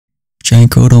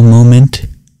GiantGrotle moment.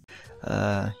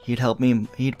 He'd help me.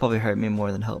 He'd probably hurt me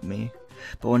more than help me.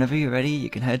 But whenever you're ready, you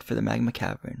can head for the Magma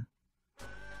Cavern.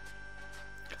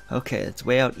 Okay, it's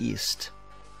way out east,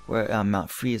 where Mount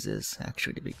Freeze is,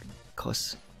 actually, to be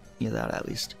close near that at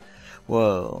least.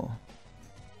 Whoa.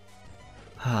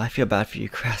 I feel bad for you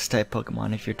grass type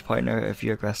Pokemon if you're partner or if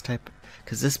you're a grass type,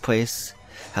 because this place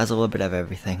has a little bit of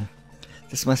everything.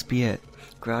 This must be it.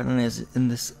 Groudon is in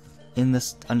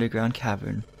this underground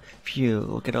cavern. Phew,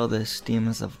 look at all the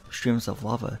streams of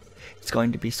lava. It's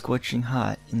going to be scorching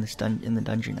hot in the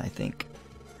dungeon, I think.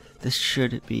 There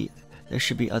should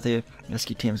be other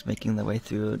rescue teams making their way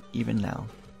through even now.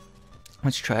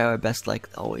 Let's try our best like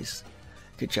always.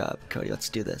 Good job, Cody, let's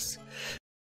do this.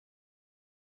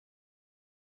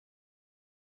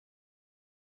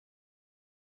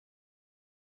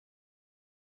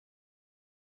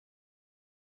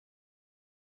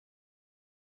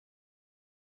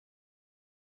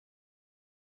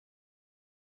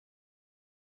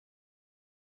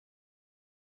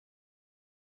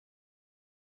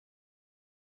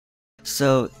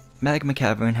 So, Magma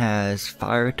Cavern has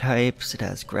fire types, it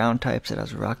has ground types, it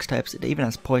has rocks types, it even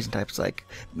has poison types like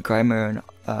Grimer and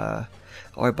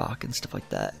Arbok and stuff like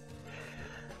that.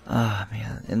 Ah,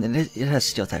 man, and then it has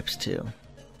steel types too.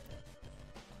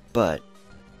 But,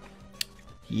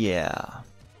 yeah,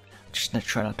 just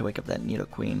try not to wake up that Nido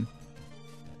Queen.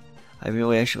 I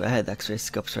really wish I had X-ray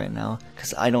scopes right now,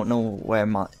 because I don't know where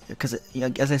because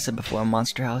as I said before,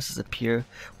 monster houses appear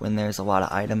when there's a lot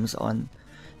of items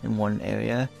in one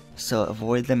area, so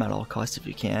avoid them at all costs if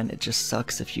you can. It just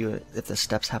sucks if the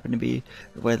steps happen to be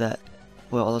where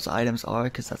all those items are,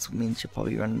 because that means you'll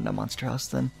probably run into a monster house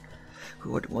then.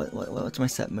 What's my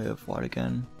set move? Water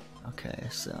gun. Okay,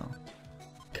 so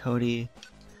Cody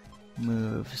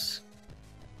moves.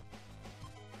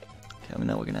 Okay, I'm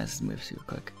gonna organize his moves real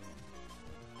quick.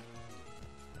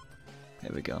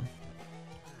 There we go.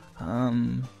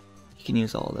 You can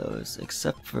use all those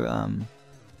except for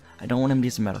I don't want him to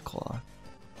use Metal Claw,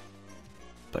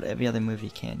 but every other move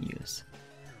he can use.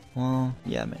 Well,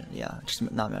 yeah, man, yeah, just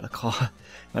not Metal Claw.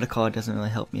 Metal Claw doesn't really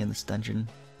help me in this dungeon.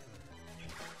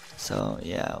 So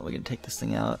yeah, we're gonna take this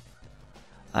thing out.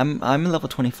 I'm level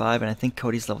 25, and I think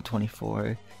Cody's level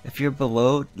 24. If you're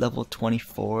below level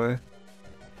 24,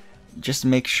 just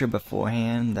make sure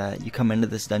beforehand that you come into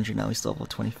this dungeon at least level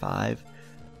 25.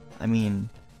 I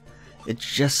mean,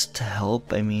 it's just to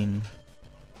help. I mean,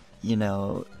 you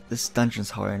know, this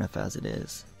dungeon's hard enough as it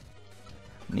is.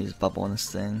 I'm gonna use bubble on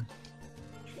this thing.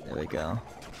 There we go.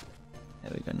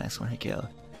 There we go, nice one, Hikyo.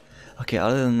 Okay,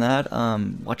 other than that,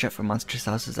 watch out for monster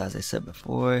houses, as I said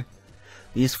before.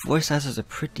 These forest houses are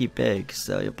pretty big,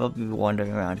 so you'll probably be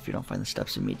wandering around if you don't find the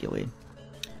steps immediately.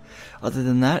 Other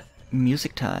than that,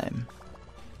 music time.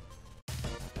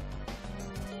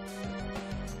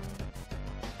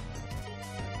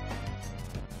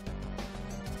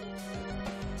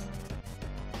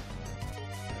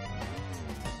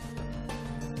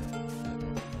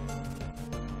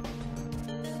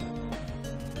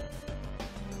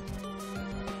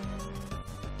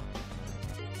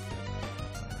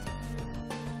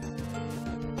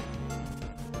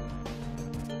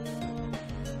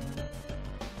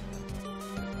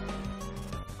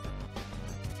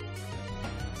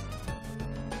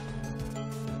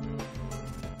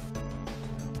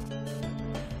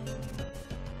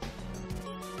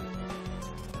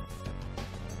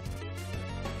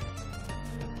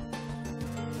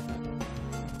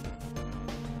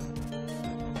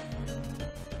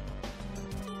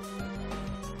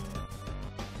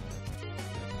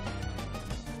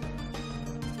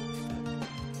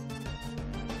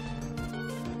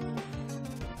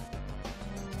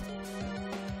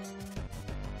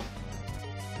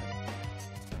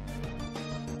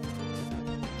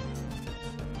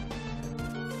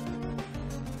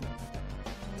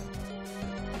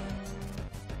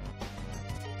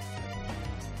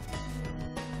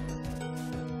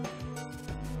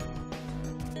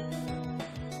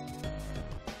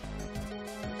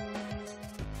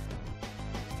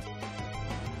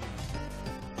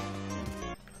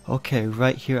 Okay,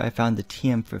 right here I found the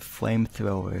TM for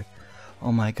Flamethrower.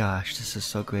 Oh my gosh, this is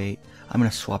so great. I'm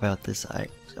gonna swap out this I'm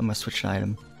gonna switch an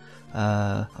item.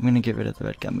 I'm gonna get rid of the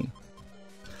red gummy,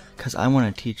 cause I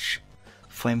want to teach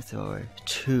Flamethrower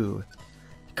to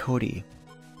Cody.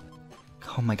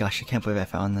 Oh my gosh, I can't believe I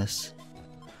found this.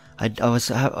 I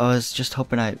was just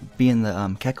hoping I'd be in the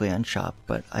Kecleon shop,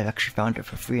 but I actually found it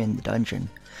for free in the dungeon.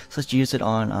 So let's use it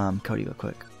on Cody real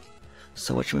quick.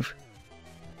 So which move?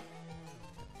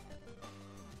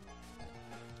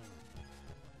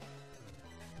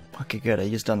 Okay, good. I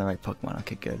used it on the right Pokemon.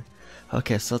 Okay, good.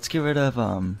 Okay, so let's get rid of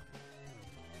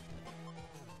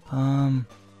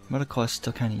Medical is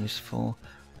still kind of useful.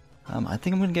 I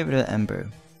think I'm gonna give it an Ember.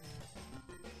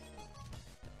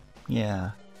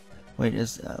 Yeah. Wait,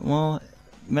 well,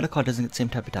 Medical doesn't get the same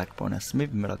type of attack bonus.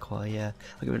 Maybe Medical, yeah.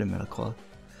 I'll give it a Medical.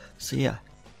 So yeah.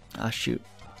 Shoot.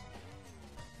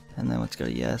 And then let's go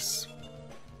to yes.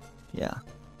 Yeah.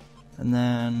 And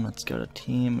then let's go to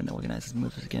team and organize his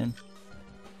moves again.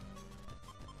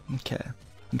 Okay.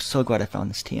 I'm so glad I found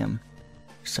this TM.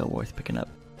 So worth picking up.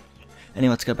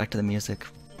 Anyway, let's go back to the music.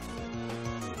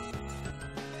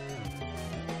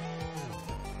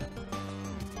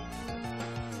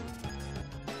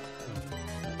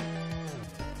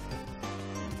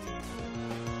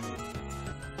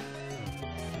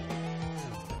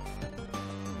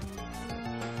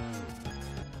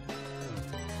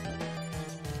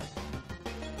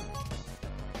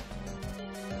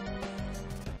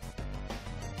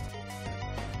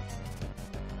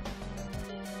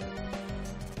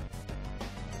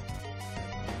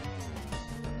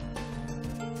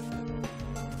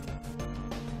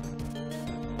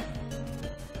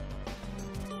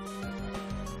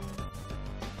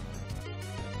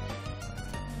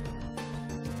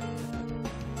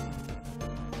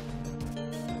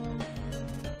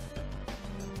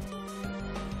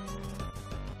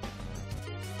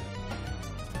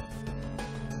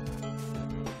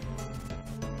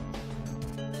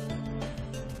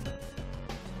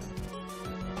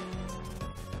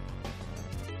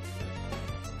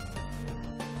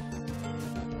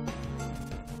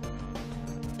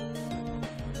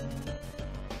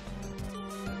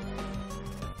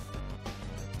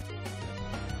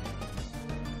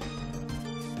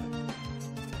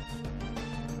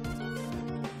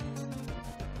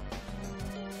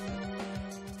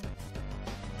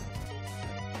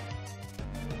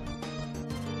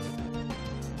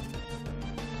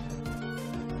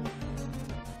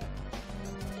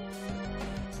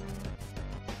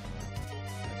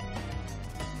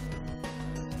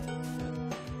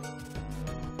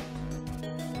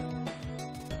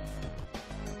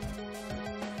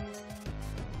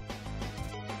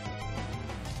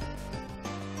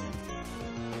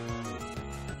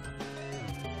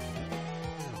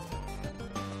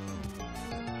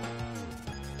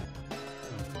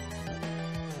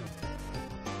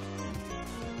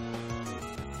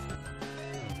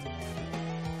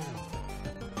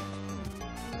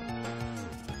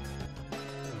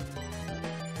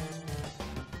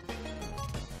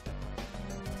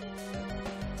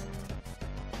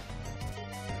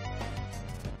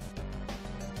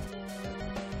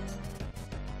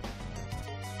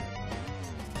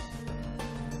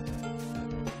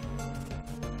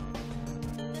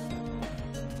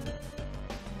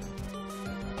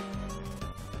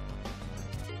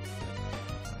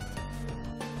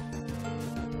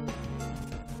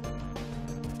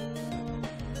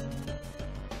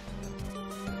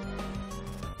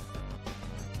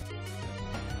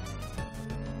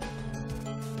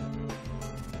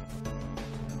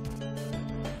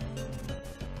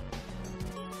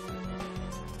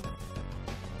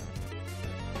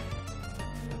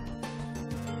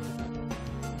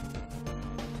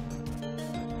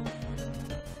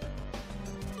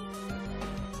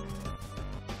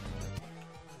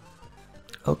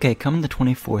 Okay, come to the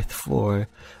 24th floor.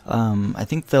 I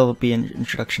think there'll be an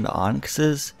introduction to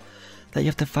Onyxes that you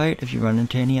have to fight, if you run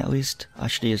into any at least. I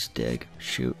should use Dig.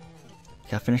 Shoot.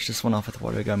 Okay, I finished this one off with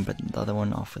Water Gun, but the other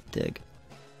one off with Dig.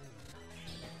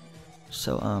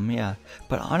 So, yeah.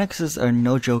 But Onyxes are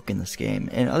no joke in this game.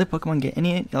 And other Pokemon game,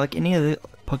 any other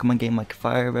Pokemon game like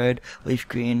Fire Red, Leaf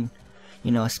Green,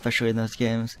 you know, especially in those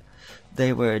games,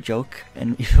 they were a joke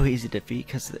and really easy to defeat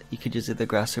because you could use either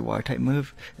grass or water type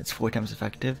move. It's 4 times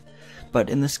effective. But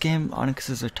in this game,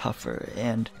 Onyxes are tougher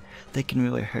and they can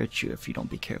really hurt you if you don't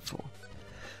be careful.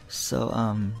 So,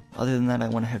 other than that, I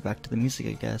want to head back to the music,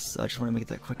 I guess. So I just want to make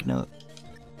that quick note.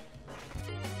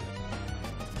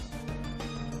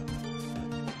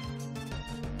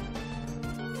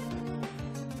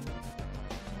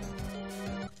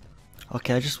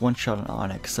 Okay, I just one-shot an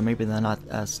Onyx, so maybe they're not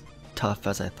as tough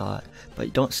as I thought,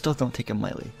 but still don't take them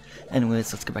lightly.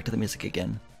 Anyways, let's go back to the music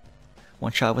again.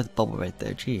 One shot with Bubble right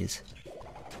there, jeez.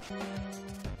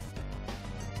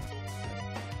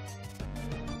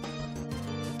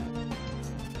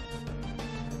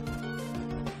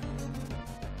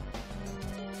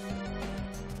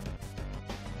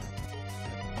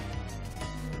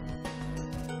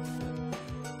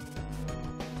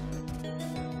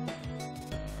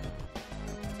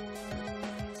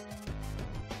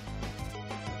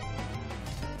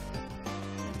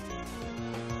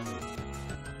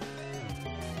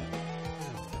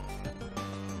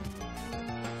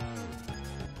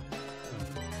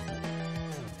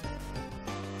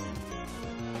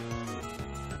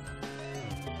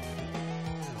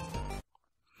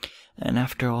 And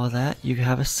after all that, you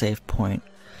have a save point.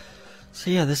 So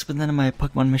yeah, this has been the end of my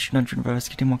Pokemon Mission Dungeon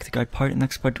Rescue Team Walk the Guide part.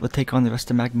 Next part, we'll take on the rest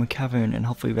of Magma Cavern and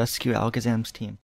hopefully rescue Alakazam's team.